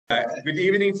Good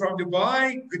evening from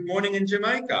Dubai. Good morning in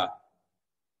Jamaica.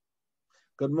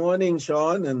 Good morning,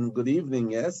 Sean, and good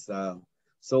evening. Yes,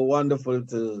 so wonderful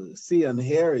to see and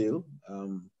hear you,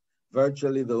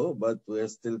 virtually though, but we're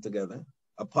still together,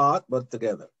 apart but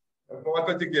together. Apart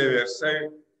but together. So,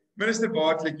 Minister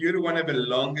Bartlett, you're one of the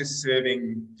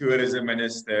longest-serving tourism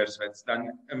ministers that's done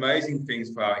amazing things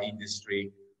for our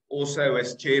industry. Also,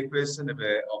 as chairperson of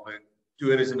a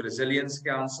Tourism Resilience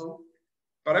Council.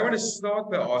 But I want to start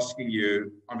by asking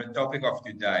you on the topic of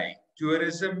today,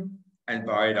 tourism and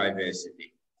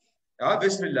biodiversity. How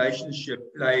this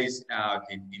relationship plays out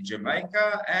in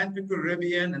Jamaica and the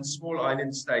Caribbean and small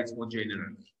island states more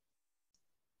generally.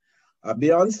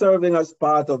 Beyond serving as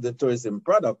part of the tourism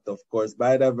product, of course,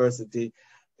 biodiversity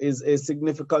is a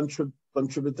significant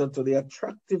contributor to the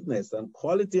attractiveness and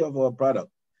quality of our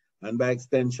product, and by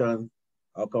extension,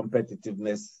 our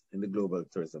competitiveness in the global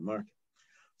tourism market.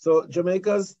 So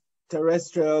Jamaica's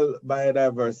terrestrial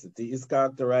biodiversity is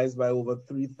characterized by over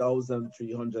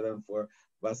 3,304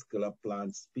 vascular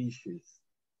plant species,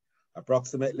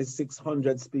 approximately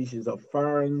 600 species of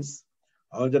ferns,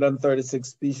 136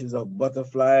 species of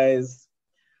butterflies,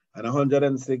 and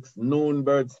 106 known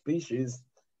bird species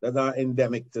that are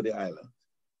endemic to the island.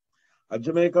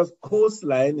 Jamaica's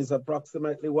coastline is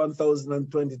approximately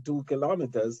 1,022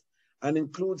 kilometers and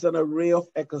includes an array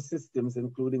of ecosystems,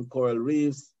 including coral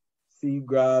reefs,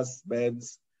 seagrass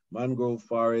beds, mangrove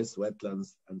forests,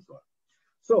 wetlands, and so on.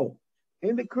 So,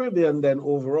 in the Caribbean, then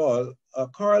overall, a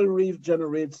coral reef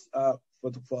generates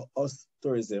for us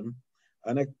tourism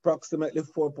and approximately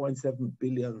 4.7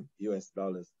 billion US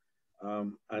dollars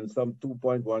and some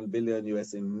 2.1 billion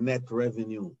US in net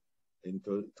revenue in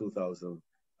 2000.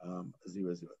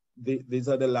 These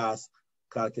are the last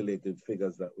calculated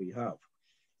figures that we have.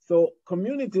 So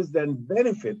communities then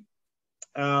benefit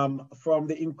from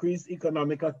the increased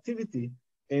economic activity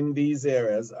in these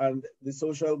areas and the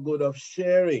social good of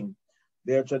sharing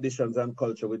their traditions and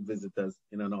culture with visitors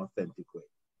in an authentic way.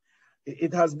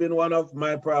 It has been one of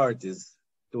my priorities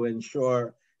to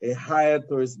ensure a higher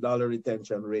tourist dollar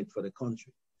retention rate for the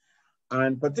country.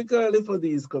 And particularly for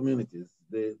these communities,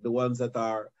 the ones that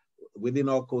are within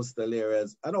our coastal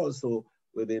areas and also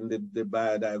within the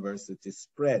biodiversity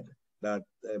spread that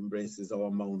embraces our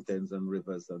mountains and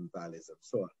rivers and valleys and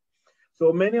so on.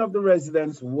 So many of the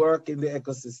residents work in the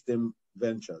ecosystem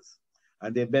ventures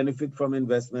and they benefit from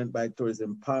investment by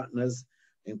tourism partners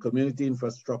in community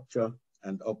infrastructure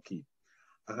and upkeep.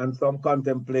 And some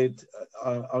contemplate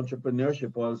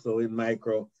entrepreneurship also in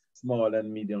micro, small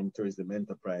and medium tourism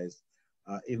enterprise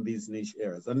in these niche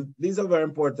areas. And these are very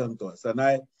important to us. And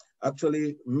I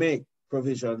actually make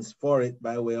provisions for it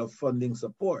by way of funding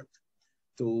support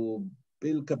to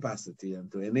build capacity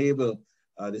and to enable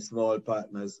the small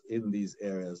partners in these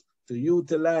areas to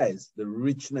utilize the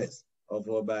richness of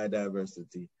our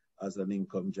biodiversity as an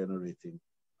income generating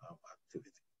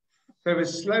activity. So the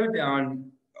slowdown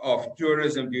of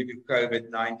tourism due to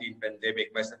COVID-19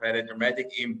 pandemic must have had a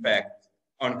dramatic impact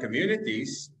on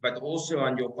communities, but also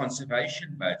on your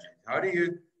conservation budget. How do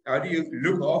you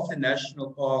look after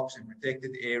national parks and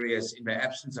protected areas in the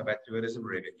absence of that tourism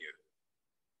revenue?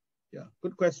 Yeah,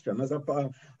 good question.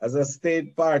 As a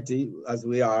state party, as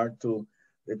we are to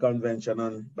the Convention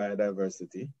on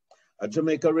Biodiversity,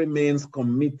 Jamaica remains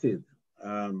committed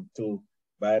to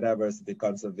biodiversity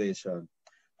conservation.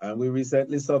 And we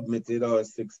recently submitted our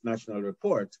 6th national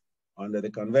report under the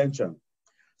convention.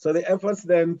 So the efforts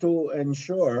then to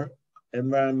ensure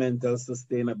environmental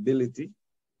sustainability,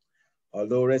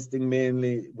 although resting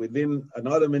mainly within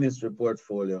another ministry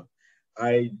portfolio,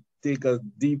 I take a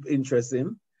deep interest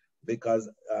in because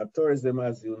tourism,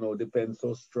 as you know, depends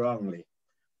so strongly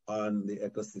on the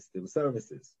ecosystem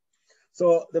services.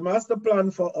 So the master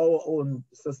plan for our own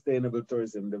sustainable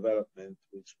tourism development,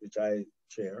 which I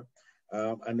chair,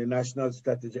 and the National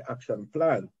Strategy Action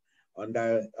Plan on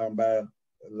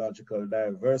biological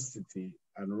diversity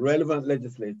and relevant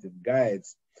legislative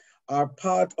guides are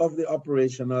part of the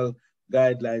operational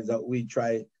guidelines that we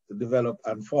try to develop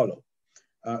and follow.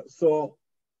 So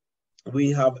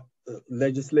we have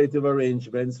legislative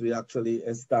arrangements. We actually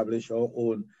establish our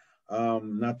own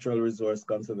Natural Resource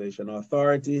Conservation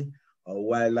Authority,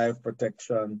 Wildlife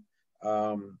Protection,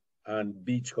 and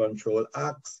Beach Control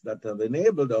Acts that have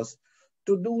enabled us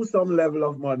to do some level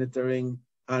of monitoring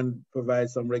and provide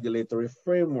some regulatory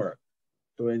framework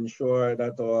to ensure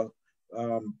that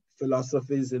our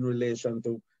philosophies in relation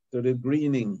to the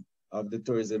greening of the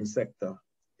tourism sector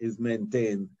is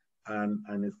maintained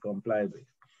and is complied with.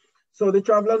 So the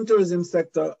travel and tourism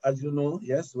sector, as you know,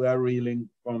 yes, we are reeling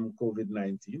from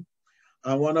COVID-19.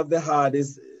 And one of the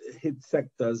hardest hit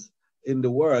sectors in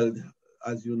the world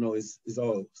as you know, is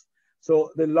ours.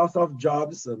 So the loss of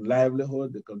jobs and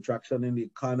livelihood, the contraction in the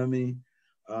economy,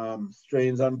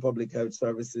 strains on public health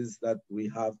services that we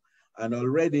have. And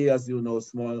already, as you know,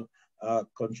 small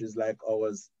countries like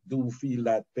ours do feel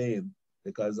that pain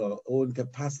because our own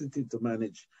capacity to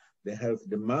manage the health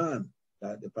demand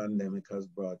that the pandemic has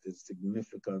brought is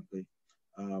significantly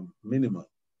minimal.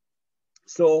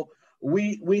 So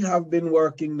we have been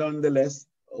working nonetheless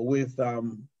with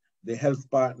the health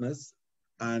partners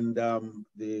and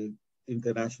the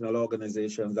international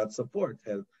organizations that support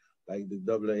health, like the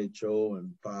WHO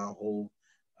and PAHO,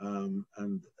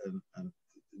 and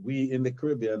we in the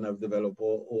Caribbean have developed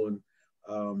our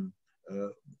own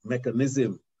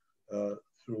mechanism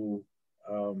through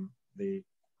the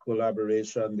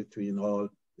collaboration between all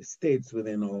the states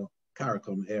within our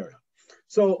CARICOM area.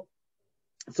 So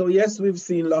yes, we've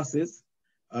seen losses,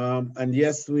 and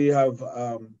yes, we have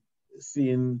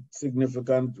seen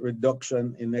significant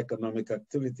reduction in economic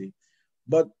activity.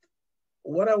 But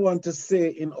what I want to say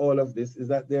in all of this is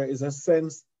that there is a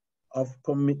sense of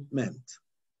commitment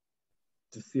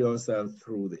to see ourselves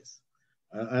through this.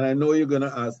 And I know you're going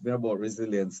to ask me about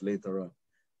resilience later on,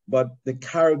 but the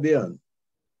Caribbean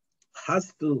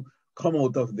has to come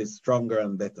out of this stronger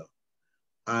and better.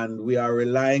 And we are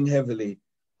relying heavily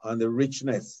on the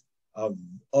richness of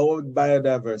our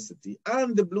biodiversity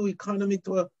and the blue economy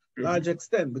to a large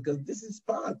extent, because this is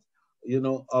part, you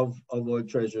know, of our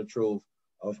treasure trove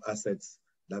of assets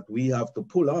that we have to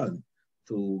pull on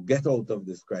to get out of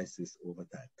this crisis over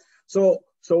time. So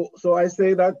I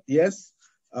say that, yes,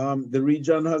 the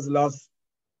region has lost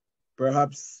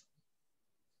perhaps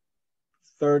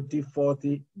 30,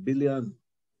 40 billion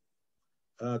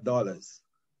dollars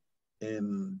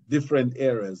in different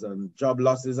areas, and job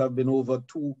losses have been over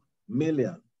 2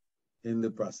 million in the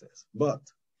process. But,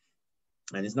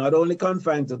 and it's not only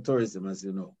confined to tourism, as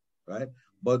you know, right?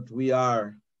 But we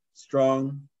are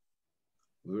strong,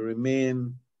 we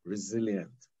remain resilient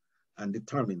and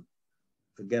determined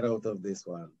to get out of this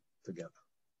one together.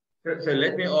 So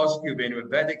let me ask you, Ben,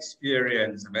 with that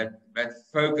experience, that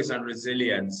focus on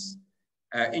resilience,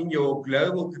 in your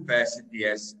global capacity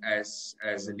as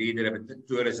a leader of the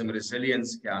Tourism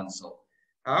Resilience Council,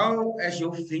 how has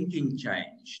your thinking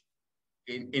changed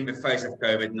in the face of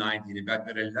COVID-19 about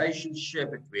the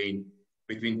relationship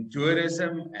between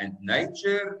tourism and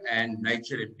nature and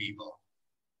people?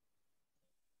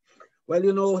 Well,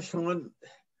 you know, Sean,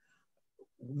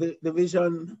 the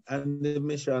vision and the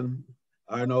mission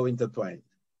are now intertwined.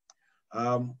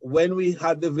 When we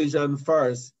had the vision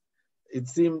first, it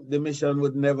seemed the mission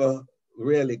would never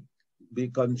really be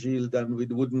congealed and we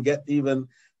wouldn't get even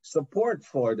support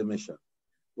for the mission.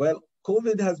 Well,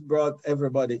 COVID has brought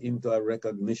everybody into a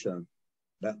recognition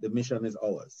that the mission is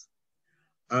ours.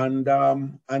 And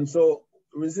so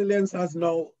resilience has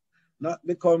now not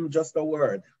become just a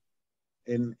word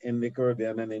in the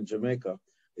Caribbean and in Jamaica.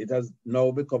 It has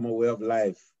now become a way of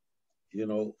life, you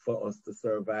know, for us to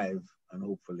survive and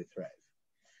hopefully thrive.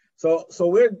 So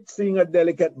we're seeing a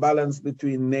delicate balance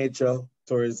between nature,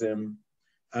 tourism,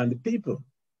 and the people.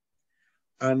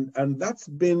 And that's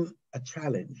been a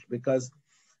challenge because,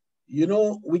 you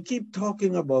know, we keep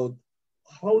talking about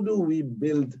how do we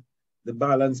build the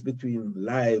balance between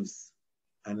lives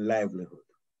and livelihood.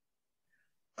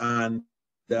 And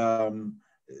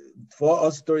for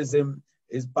us, tourism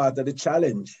is part of the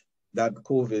challenge that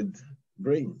COVID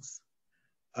brings.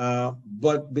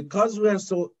 But because we are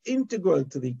so integral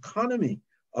to the economy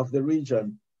of the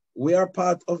region, we are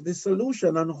part of the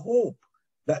solution and hope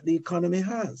that the economy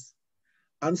has.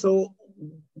 And so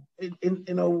in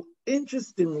an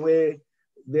interesting way,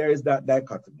 there is that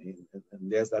dichotomy and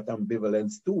there's that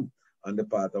ambivalence too on the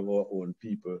part of our own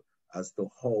people as to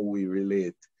how we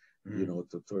relate, you know,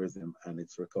 to tourism and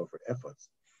its recovery efforts.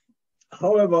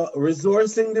 However,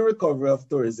 resourcing the recovery of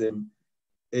tourism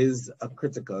is a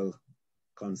critical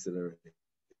consideration.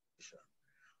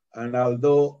 And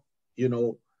although, you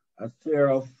know, a share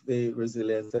of the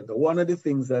Resilience Center, one of the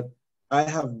things that I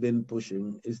have been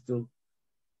pushing is to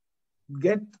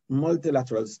get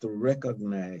multilaterals to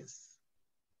recognize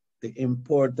the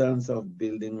importance of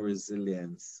building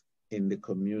resilience in the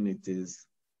communities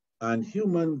and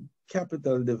human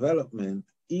capital development,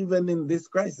 even in this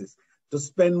crisis, to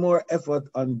spend more effort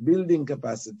on building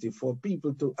capacity for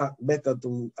people to act better,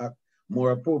 to act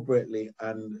more appropriately,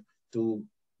 and to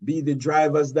be the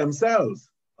drivers themselves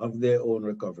of their own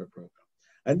recovery program.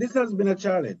 And this has been a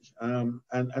challenge.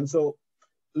 And so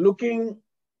looking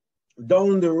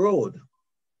down the road,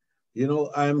 you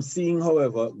know, I'm seeing,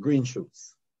 however, green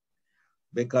shoots,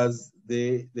 because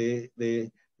the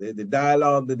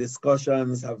dialogue, the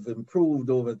discussions have improved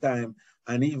over time.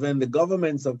 And even the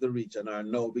governments of the region are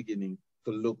now beginning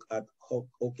to look at,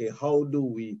 how do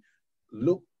we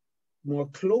look more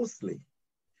closely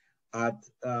at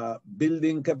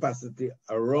building capacity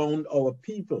around our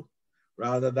people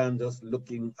rather than just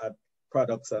looking at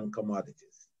products and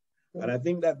commodities. And I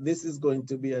think that this is going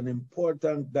to be an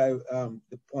important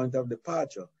the point of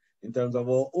departure in terms of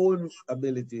our own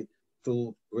ability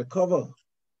to recover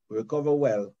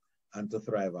well, and to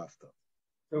thrive after.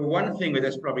 So one thing that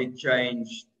has probably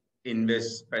changed in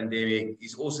this pandemic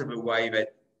is also the way that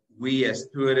we as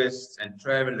tourists and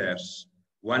travelers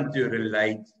want to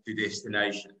relate to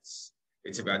destinations.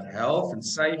 It's about health and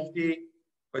safety,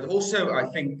 but also I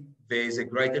think there's a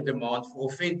greater demand for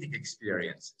authentic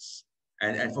experiences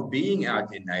and for being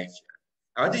out in nature.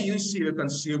 How do you see the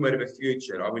consumer of the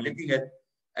future? Are we looking at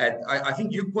I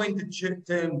think you coined the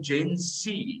term Gen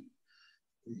Z.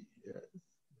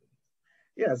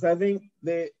 Yes, I think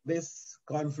this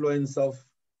confluence of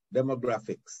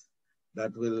demographics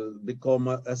that will become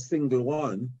a single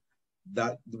one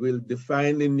that will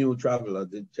define the new traveler,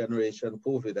 the generation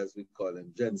COVID, as we call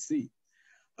them, Gen Z.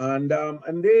 And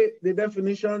the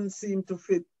definitions seem to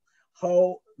fit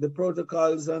how the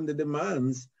protocols and the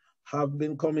demands have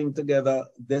been coming together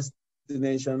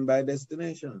destination by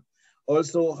destination.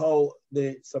 Also how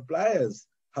the suppliers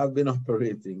have been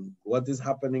operating, what is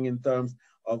happening in terms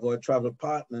of our travel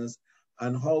partners,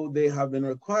 and how they have been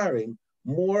requiring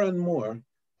more and more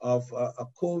of a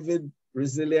COVID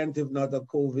resilient, if not a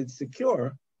COVID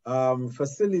secure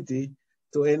facility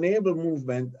to enable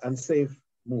movement and safe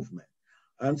movement.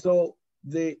 And so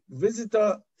the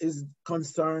visitor is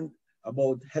concerned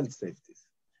about health safety.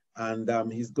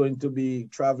 And he's going to be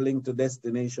traveling to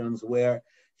destinations where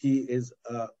he is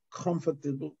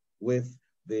comfortable with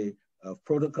the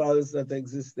protocols that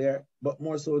exist there, but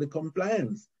more so the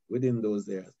compliance within those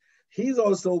areas. He's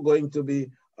also going to be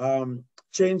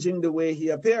changing the way he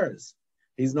appears.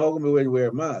 He's now going to wear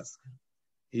a mask.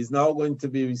 He's now going to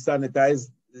be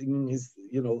sanitizing his,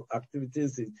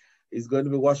 activities. He's going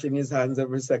to be washing his hands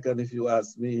every second, if you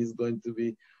ask me. He's going to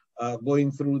be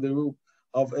going through the route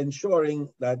of ensuring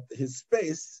that his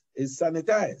space is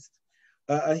sanitized.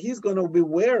 He's going to be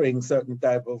wearing certain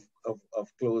type of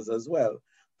clothes as well.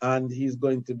 And he's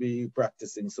going to be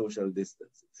practicing social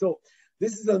distancing. So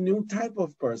this is a new type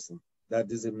of person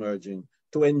that is emerging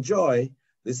to enjoy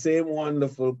the same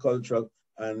wonderful cultural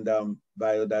and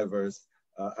biodiverse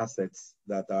assets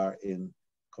that are in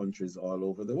countries all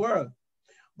over the world.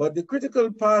 But the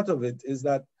critical part of it is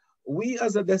that we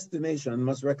as a destination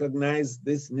must recognize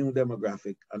this new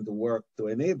demographic and to work to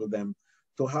enable them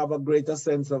to have a greater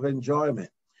sense of enjoyment.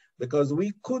 Because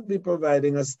we could be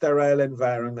providing a sterile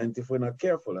environment if we're not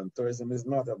careful. And tourism is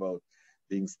not about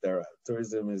being sterile.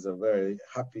 Tourism is a very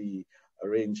happy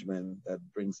arrangement that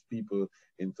brings people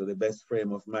into the best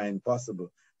frame of mind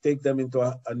possible, take them into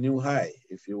a new high,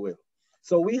 if you will.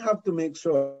 So we have to make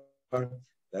sure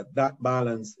that that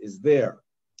balance is there.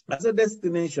 As a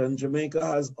destination, Jamaica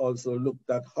has also looked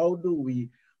at how do we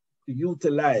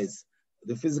utilize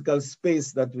the physical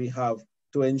space that we have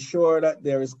to ensure that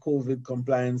there is COVID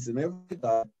compliance in every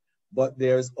regard, but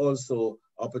there's also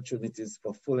opportunities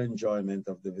for full enjoyment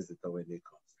of the visitor when they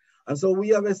come. And so we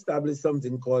have established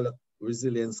something called a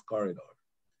resilience corridor.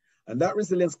 And that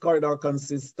resilience corridor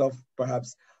consists of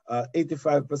perhaps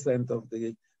 85% of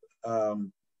the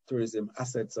tourism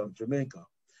assets of Jamaica.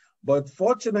 But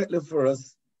fortunately for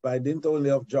us, by dint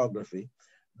only of geography,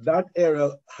 that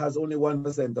area has only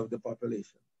 1% of the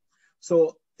population.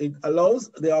 So it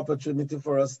allows the opportunity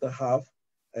for us to have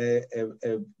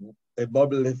a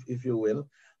bubble, if you will,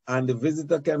 and the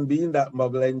visitor can be in that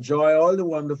bubble, enjoy all the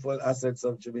wonderful assets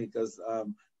of Jamaica's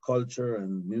culture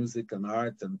and music and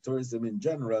art and tourism in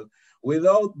general,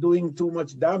 without doing too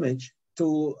much damage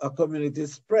to a community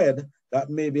spread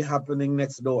that may be happening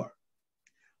next door.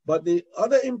 But the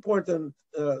other important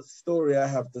story I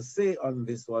have to say on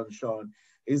this one, Sean,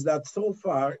 is that so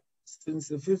far, since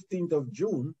the 15th of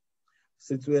June,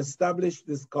 since we established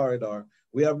this corridor,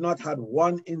 we have not had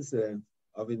one incident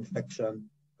of infection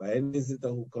by any visitor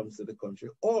who comes to the country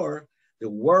or the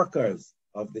workers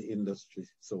of the industry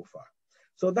so far.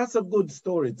 So that's a good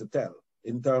story to tell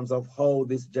in terms of how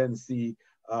this Gen Z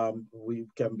we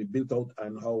can be built out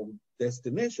and how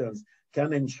destinations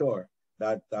can ensure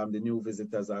that the new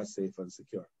visitors are safe and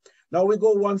secure. Now we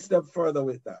go one step further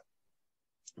with that.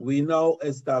 We now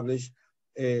establish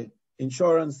a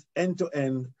insurance,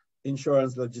 end-to-end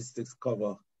insurance logistics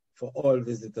cover for all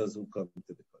visitors who come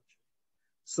to the country.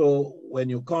 So when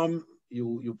you come,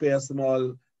 you pay a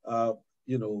small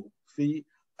fee,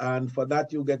 and for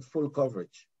that you get full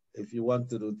coverage. If you want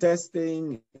to do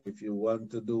testing, if you want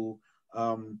to do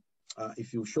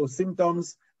If you show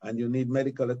symptoms and you need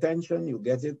medical attention, you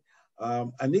get it.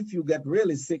 And if you get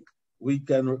really sick, we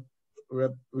can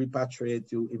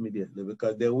repatriate you immediately,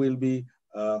 because there will be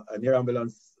an air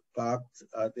ambulance parked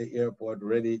at the airport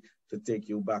ready to take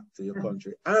you back to your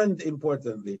country. And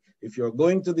importantly, if you're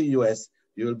going to the US,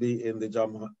 you'll be in the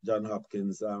John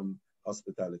Hopkins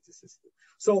hospitality system.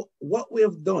 So what we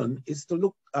have done is to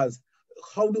look at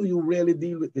how do you really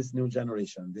deal with this new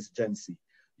generation, this Gen Z.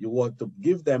 You want to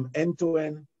give them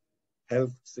end-to-end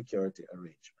health security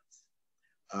arrangements.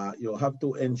 You have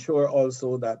to ensure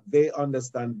also that they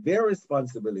understand their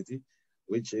responsibility,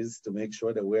 which is to make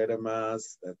sure they wear the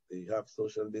mask, that they have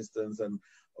social distance and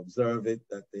observe it,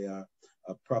 that they are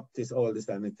practice all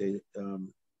the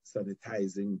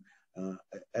sanitizing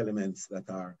elements that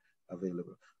are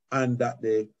available, and that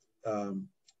they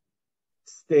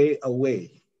stay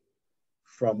away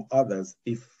from others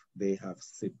if they have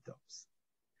symptoms.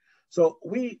 So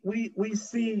we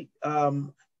see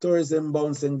tourism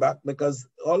bouncing back, because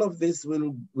all of this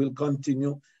will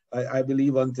continue, I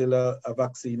believe, until a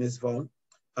vaccine is found.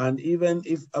 And even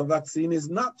if a vaccine is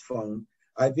not found,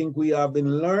 I think we have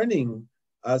been learning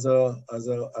as a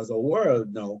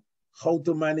world now how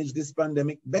to manage this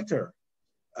pandemic better.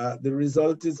 The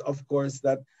result is, of course,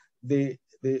 that the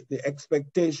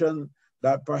expectation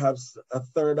that perhaps a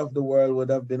third of the world would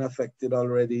have been affected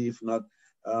already, if not,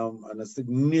 and a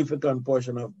significant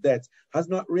portion of death has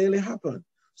not really happened.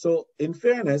 So in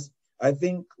fairness, I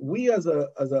think we as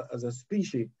a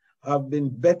species have been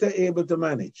better able to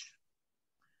manage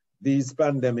these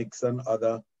pandemics and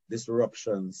other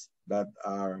disruptions that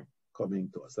are coming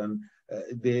to us. And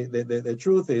the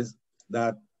truth is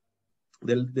that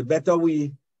the better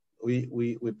we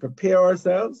prepare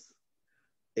ourselves,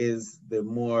 is the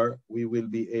more we will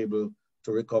be able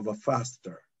to recover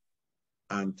faster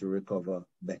and to recover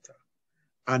better.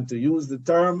 And to use the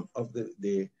term of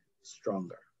the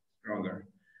stronger. Stronger.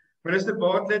 Minister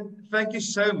Bartlett, thank you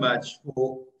so much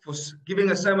for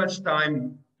giving us so much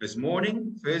time this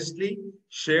morning. Firstly,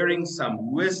 sharing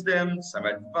some wisdom, some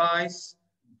advice,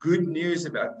 good news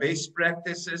about best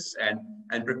practices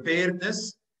and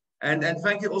preparedness. And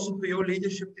thank you also for your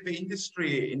leadership to the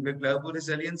industry in the Global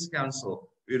Resilience Council.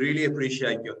 We really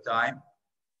appreciate your time.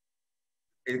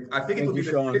 I think it will be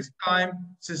the first time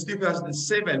since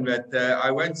 2007 that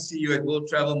I won't see you at World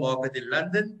Travel Market in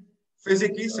London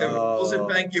physically. So also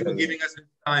thank you for giving us the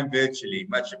time virtually.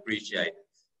 Much appreciated.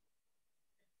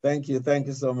 Thank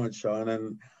you so much, Sean.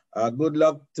 And good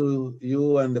luck to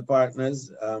you and the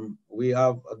partners. We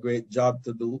have a great job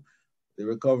to do. The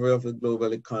recovery of the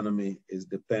global economy is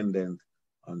dependent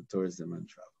on tourism and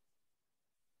travel.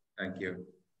 Thank you.